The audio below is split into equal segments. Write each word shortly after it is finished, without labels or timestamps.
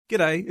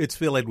G'day, it's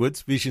Phil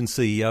Edwards, Vision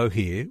CEO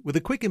here, with a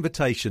quick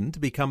invitation to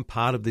become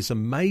part of this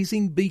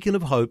amazing beacon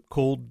of hope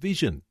called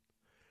Vision.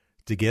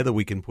 Together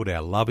we can put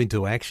our love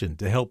into action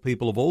to help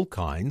people of all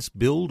kinds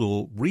build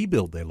or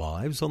rebuild their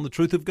lives on the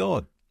truth of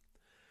God.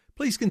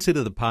 Please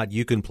consider the part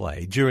you can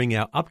play during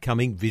our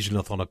upcoming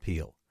Visionathon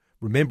appeal,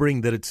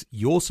 remembering that it's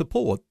your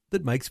support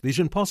that makes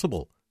Vision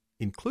possible,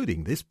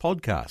 including this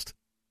podcast.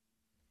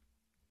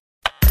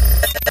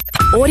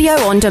 Audio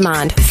on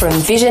demand from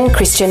Vision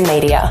Christian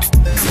Media.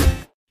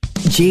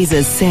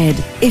 Jesus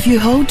said, "If you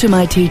hold to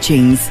my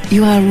teachings,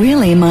 you are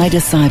really my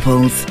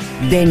disciples.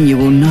 Then you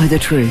will know the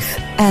truth,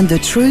 and the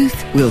truth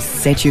will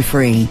set you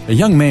free." A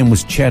young man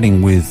was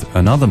chatting with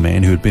another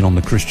man who had been on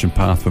the Christian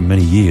path for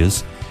many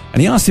years,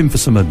 and he asked him for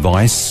some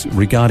advice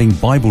regarding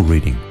Bible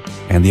reading.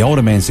 And the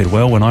older man said,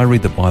 "Well, when I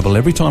read the Bible,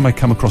 every time I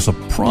come across a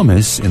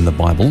promise in the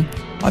Bible,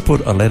 I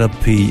put a letter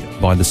P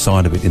by the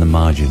side of it in the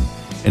margin.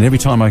 And every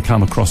time I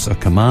come across a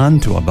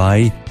command to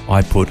obey,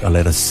 I put a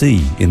letter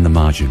C in the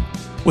margin."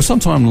 Well,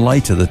 sometime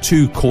later, the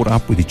two caught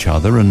up with each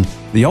other, and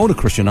the older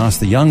Christian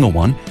asked the younger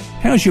one,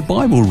 "How's your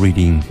Bible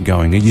reading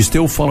going? Are you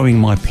still following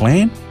my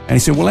plan?" And he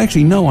said, "Well,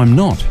 actually, no, I'm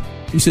not."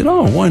 He said,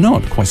 "Oh, why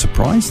not?" Quite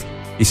surprised.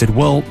 He said,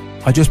 "Well,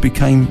 I just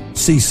became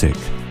seasick.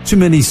 Too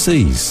many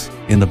C's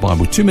in the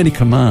Bible, too many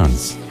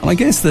commands." And I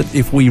guess that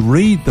if we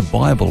read the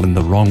Bible in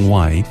the wrong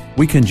way,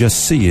 we can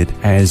just see it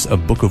as a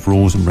book of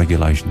rules and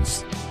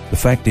regulations. The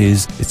fact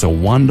is, it's a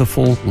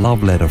wonderful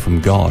love letter from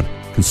God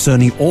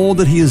concerning all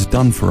that He has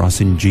done for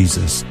us in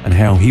Jesus and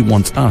how He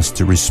wants us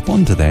to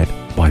respond to that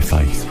by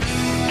faith.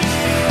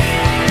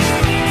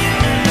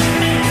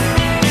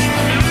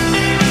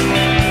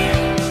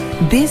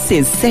 This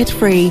is Set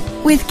Free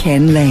with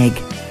Ken Legg.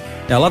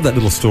 Now, I love that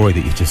little story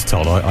that you just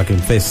told. I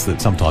confess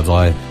that sometimes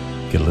I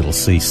get a little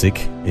seasick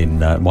in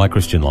my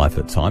Christian life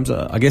at times.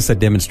 I guess that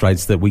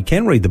demonstrates that we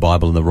can read the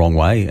Bible in the wrong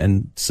way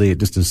and see it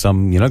just as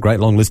some, great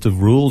long list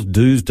of rules,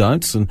 do's,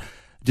 don'ts, and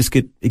just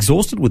get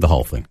exhausted with the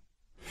whole thing.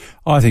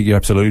 I think you're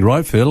absolutely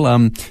right,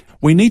 Phil.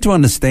 We need to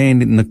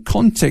understand in the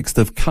context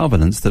of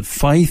covenants that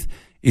faith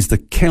is the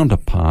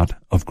counterpart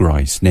of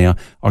grace. Now,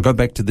 I go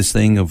back to this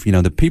thing of,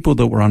 the people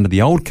that were under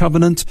the old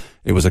covenant,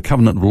 it was a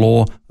covenant of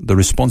law. The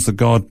response that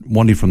God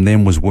wanted from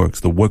them was works,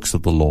 the works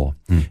of the law.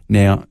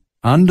 Now,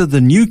 under the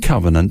new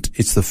covenant,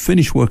 it's the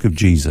finished work of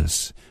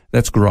Jesus.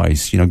 That's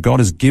grace. God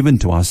has given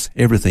to us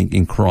everything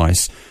in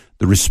Christ.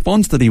 The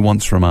response that He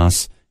wants from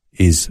us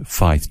is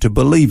faith, to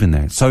believe in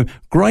that. So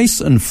grace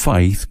and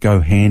faith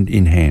go hand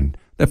in hand.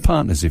 They're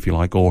partners, if you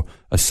like, or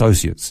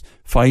associates.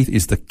 Faith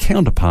is the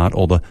counterpart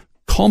or the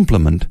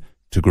complement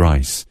to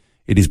grace.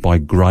 It is by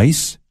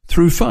grace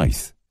through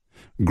faith.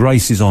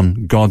 Grace is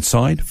on God's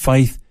side.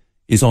 Faith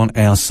is on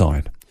our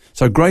side.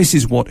 So grace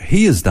is what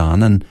He has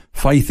done, and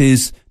faith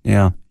is,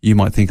 now you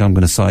might think I'm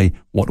going to say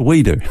what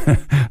we do.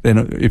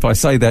 Then if I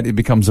say that, it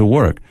becomes a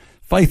work.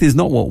 Faith is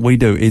not what we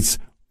do. It's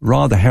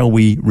rather how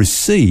we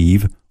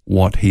receive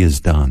what He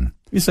has done.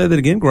 You say that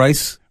again,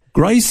 grace?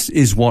 Grace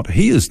is what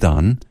He has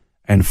done,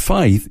 and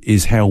faith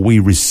is how we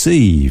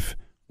receive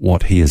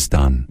what He has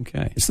done.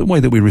 Okay. It's the way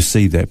that we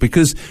receive that,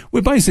 because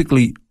we're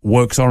basically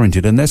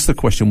works-oriented, and that's the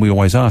question we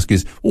always ask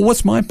is, well,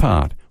 what's my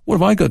part? What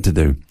have I got to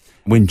do?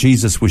 When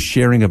Jesus was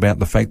sharing about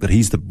the fact that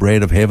He's the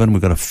bread of heaven,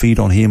 we've got to feed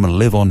on Him and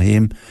live on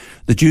Him,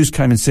 the Jews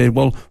came and said,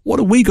 well, what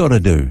do we got to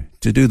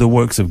do the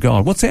works of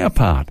God? What's our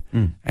part?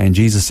 And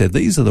Jesus said,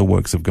 these are the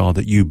works of God,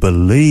 that you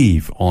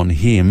believe on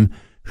Him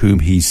whom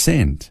He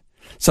sent.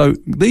 So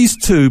these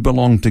two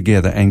belong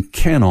together and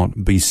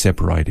cannot be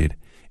separated.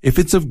 If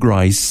it's of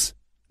grace,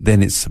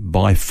 then it's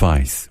by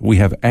faith. We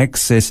have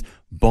access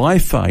by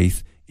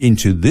faith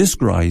into this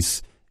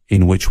grace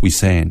in which we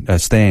stand,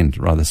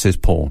 says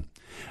Paul.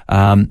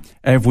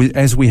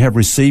 As we have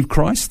received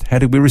Christ, how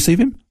did we receive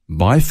Him?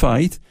 By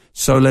faith.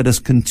 So let us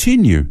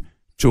continue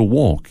to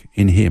walk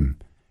in Him.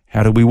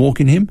 How do we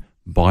walk in Him?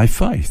 By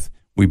faith.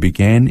 We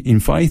began in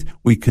faith.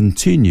 We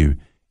continue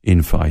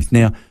in faith.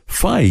 Now,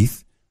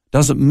 faith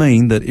doesn't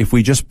mean that if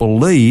we just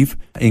believe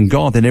in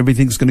God, then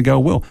everything's going to go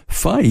well.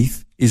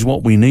 Faith is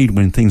what we need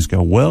when things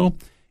go well.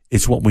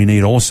 It's what we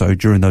need also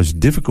during those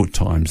difficult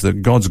times,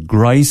 that God's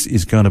grace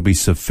is going to be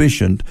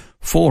sufficient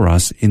for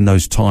us in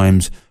those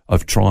times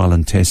of trial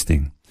and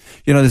testing.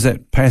 There's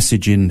that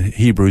passage in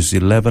Hebrews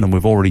 11, and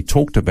we've already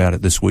talked about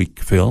it this week,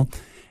 Phil.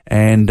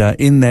 And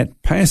in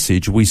that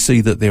passage, we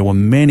see that there were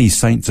many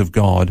saints of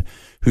God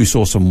who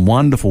saw some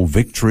wonderful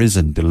victories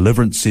and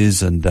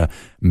deliverances and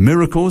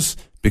miracles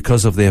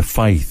because of their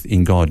faith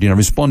in God,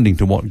 responding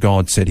to what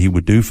God said He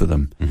would do for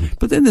them.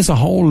 But then there's a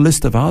whole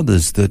list of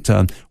others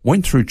that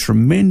went through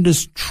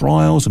tremendous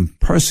trials and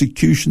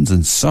persecutions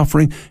and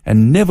suffering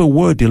and never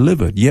were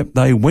delivered, yet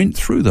they went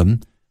through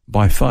them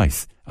by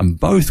faith. And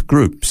both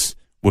groups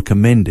were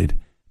commended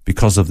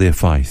because of their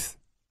faith.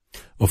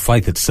 Well,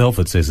 faith itself,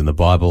 it says in the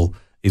Bible,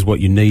 is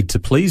what you need to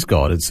please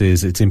God. It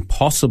says it's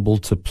impossible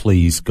to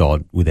please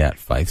God without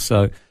faith.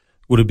 So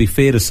would it be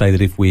fair to say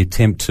that if we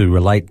attempt to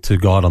relate to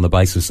God on the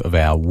basis of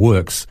our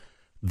works,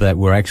 that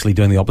we're actually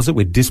doing the opposite?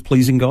 We're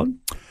displeasing God?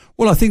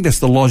 Well, I think that's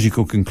the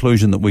logical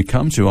conclusion that we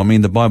come to. I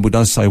mean, the Bible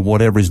does say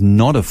whatever is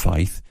not of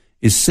faith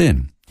is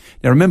sin.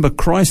 Now remember,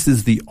 Christ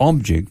is the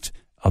object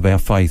of our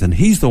faith, and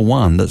he's the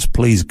one that's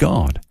pleased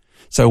God.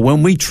 So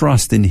when we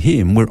trust in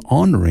him, we're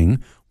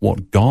honoring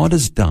what God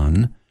has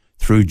done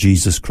through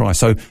Jesus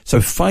Christ.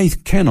 So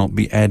faith cannot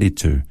be added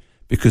to,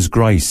 because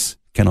grace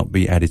cannot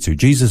be added to.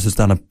 Jesus has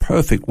done a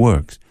perfect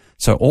work.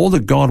 So all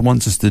that God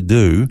wants us to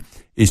do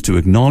is to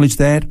acknowledge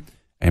that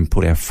and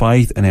put our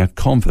faith and our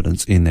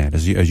confidence in that.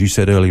 As you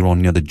said earlier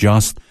on, the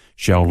just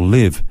shall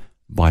live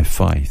by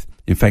faith.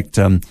 In fact,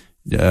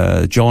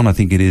 John, I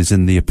think it is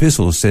in the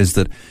epistles, says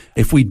that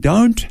if we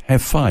don't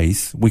have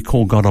faith, we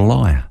call God a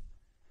liar.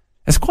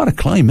 That's quite a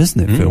claim,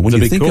 isn't it, Phil? When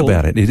you think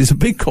about it, it is a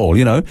big call,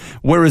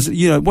 Whereas,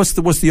 what's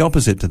the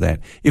opposite to that?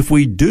 If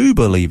we do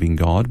believe in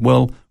God,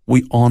 well,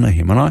 we honor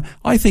him. And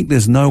I think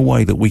there's no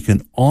way that we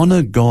can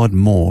honor God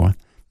more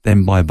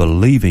than by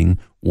believing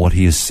what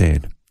he has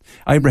said.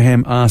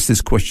 Abraham asked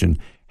this question: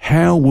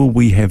 how will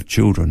we have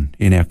children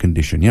in our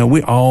condition?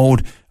 We're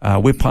old,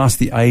 we're past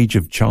the age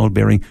of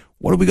childbearing.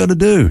 What have we got to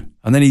do?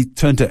 And then he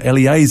turned to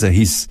Eliezer,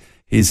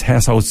 his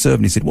household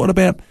servant. He said, what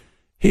about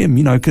him?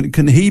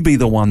 Can he be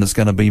the one that's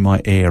going to be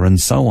my heir, and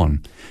so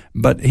on?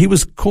 But he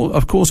was,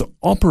 of course,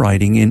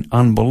 operating in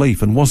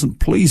unbelief and wasn't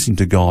pleasing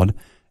to God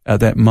at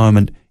that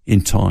moment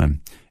in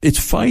time. It's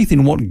faith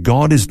in what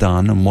God has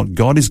done and what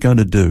God is going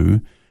to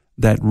do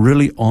that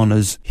really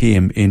honors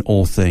him in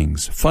all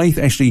things. Faith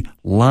actually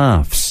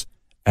laughs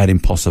at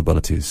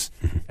impossibilities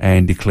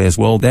and declares,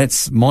 well,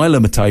 that's my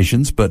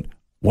limitations, but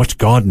watch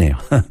God now.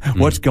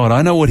 Watch God.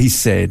 I know what he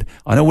said.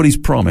 I know what he's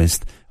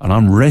promised, and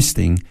I'm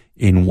resting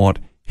in what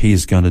he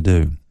is going to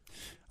do.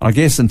 I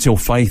guess until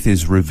faith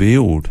is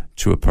revealed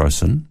to a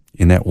person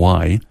in that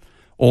way,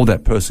 all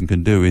that person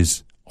can do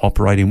is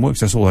operate in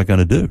works. That's all they're going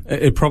to do.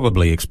 It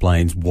probably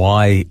explains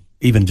why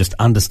even just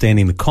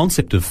understanding the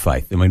concept of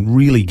faith,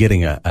 really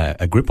getting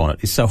a grip on it,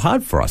 is so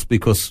hard for us,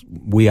 because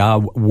we are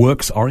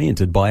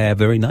works-oriented by our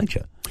very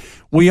nature.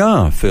 We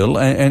are, Phil,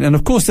 and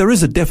of course there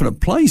is a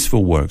definite place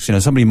for works.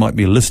 Somebody might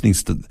be listening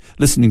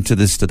to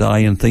this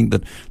today and think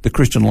that the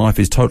Christian life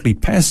is totally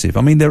passive.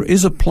 There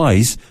is a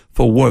place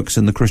for works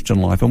in the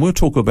Christian life, and we'll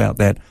talk about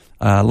that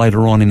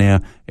later on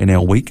in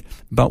our week.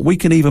 But we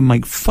can even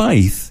make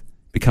faith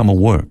become a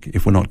work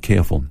if we're not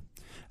careful.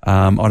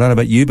 I don't know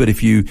about you, but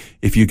if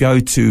you go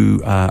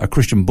to a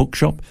Christian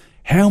bookshop,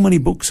 how many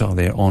books are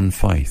there on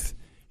faith?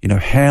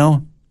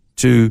 How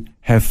to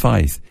have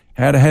faith,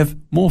 how to have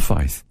more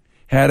faith,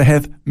 how to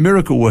have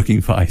miracle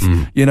working faith,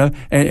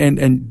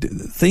 and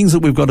things that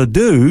we've got to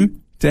do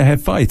to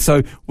have faith.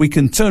 So we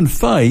can turn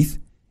faith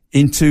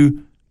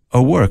into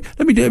a work.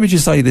 Let me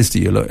just say this to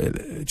you,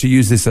 to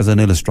use this as an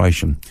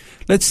illustration.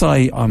 Let's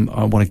say I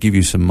want to give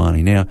you some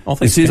money. Now,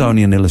 this is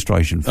only an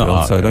illustration,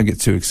 Phil, so don't get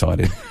too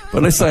excited.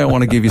 But let's say I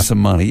want to give you some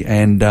money,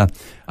 and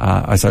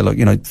I say, look,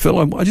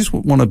 Phil, I just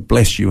want to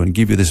bless you and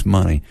give you this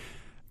money.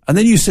 And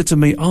then you said to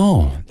me,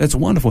 oh, that's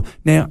wonderful.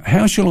 Now,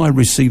 how shall I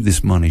receive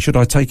this money? Should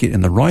I take it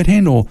in the right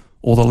hand or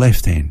the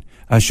left hand?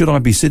 Should I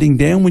be sitting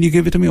down when you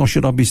give it to me, or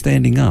should I be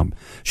standing up?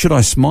 Should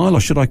I smile,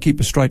 or should I keep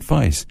a straight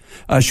face?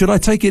 Should I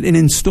take it in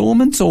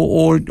installments,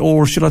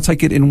 or should I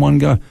take it in one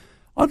go?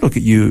 I'd look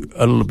at you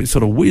a little bit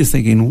sort of weird,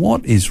 thinking,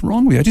 what is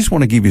wrong with you? I just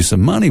want to give you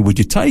some money. Would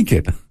you take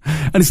it?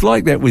 And it's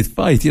like that with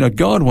faith.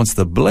 God wants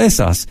to bless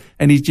us,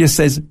 and he just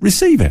says,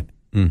 receive it.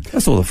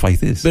 That's all the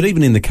faith is. But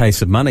even in the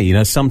case of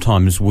money,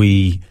 sometimes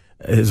we,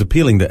 as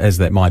appealing as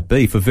that might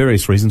be, for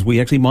various reasons,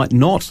 we actually might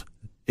not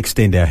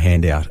extend our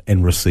hand out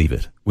and receive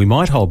it. We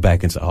might hold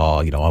back and say,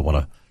 I want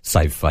to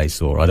save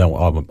face, or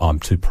I'm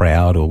too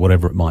proud, or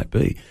whatever it might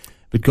be.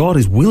 But God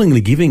is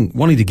willingly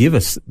wanting to give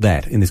us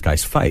that, in this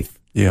case, faith.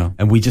 Yeah.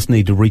 And we just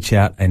need to reach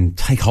out and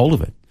take hold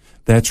of it.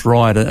 That's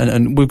right.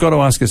 And we've got to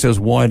ask ourselves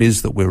why it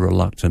is that we're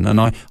reluctant. And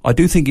I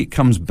do think it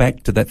comes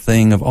back to that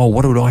thing of,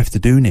 what do I have to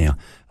do now?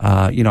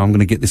 I'm going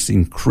to get this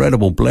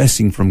incredible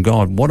blessing from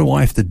God. What do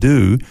I have to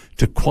do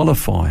to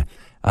qualify?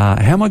 How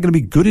am I going to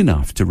be good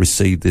enough to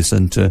receive this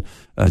and to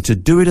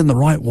do it in the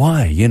right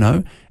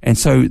way, And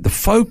so the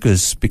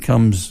focus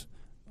becomes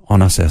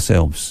on us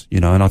ourselves,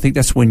 and I think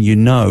that's when you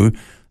know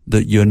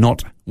that you're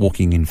not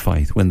walking in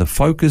faith. When the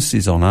focus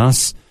is on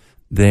us,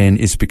 then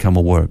it's become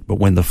a work. But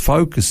when the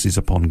focus is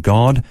upon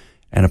God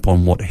and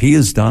upon what he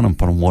has done,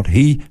 upon what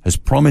he has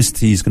promised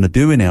he's going to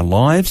do in our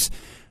lives,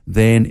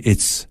 then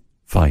it's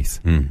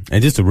faith.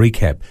 And just to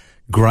recap,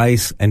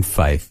 grace and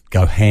faith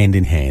go hand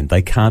in hand.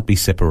 They can't be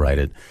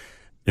separated.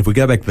 If we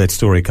go back to that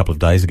story a couple of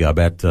days ago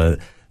about the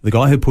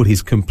guy who put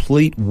his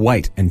complete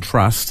weight and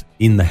trust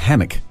in the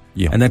hammock.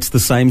 Yeah. And that's the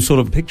same sort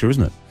of picture,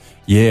 isn't it?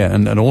 Yeah,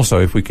 and also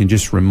if we can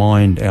just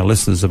remind our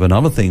listeners of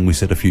another thing we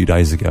said a few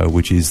days ago,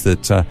 which is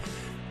that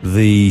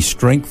the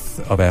strength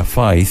of our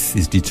faith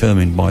is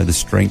determined by the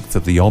strength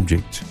of the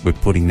object we're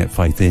putting that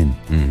faith in.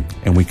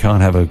 And we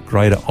can't have a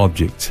greater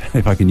object,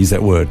 if I can use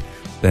that word,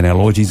 than our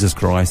Lord Jesus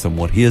Christ and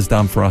what he has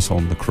done for us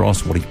on the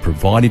cross, what he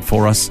provided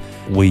for us.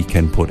 We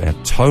can put our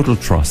total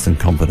trust and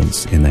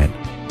confidence in that.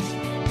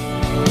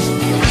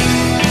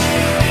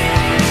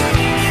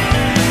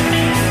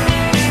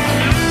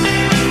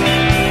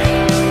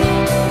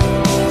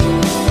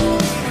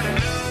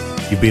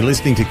 You've been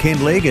listening to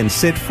Ken Legg and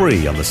Set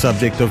Free on the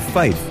subject of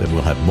faith, and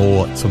we'll have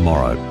more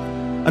tomorrow.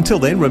 Until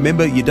then,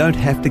 remember, you don't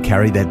have to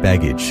carry that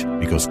baggage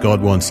because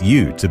God wants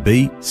you to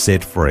be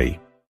set free.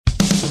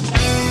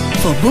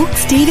 For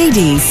books,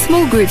 DVDs,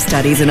 small group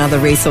studies and other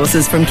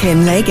resources from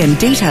Ken Legg and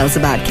details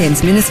about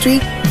Ken's ministry,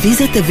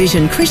 visit the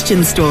Vision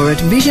Christian Store at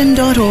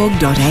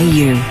vision.org.au.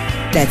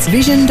 That's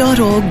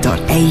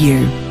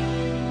vision.org.au.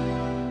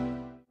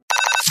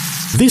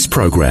 This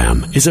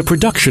program is a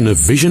production of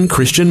Vision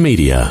Christian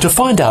Media. To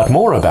find out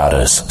more about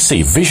us,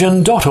 see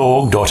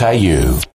vision.org.au.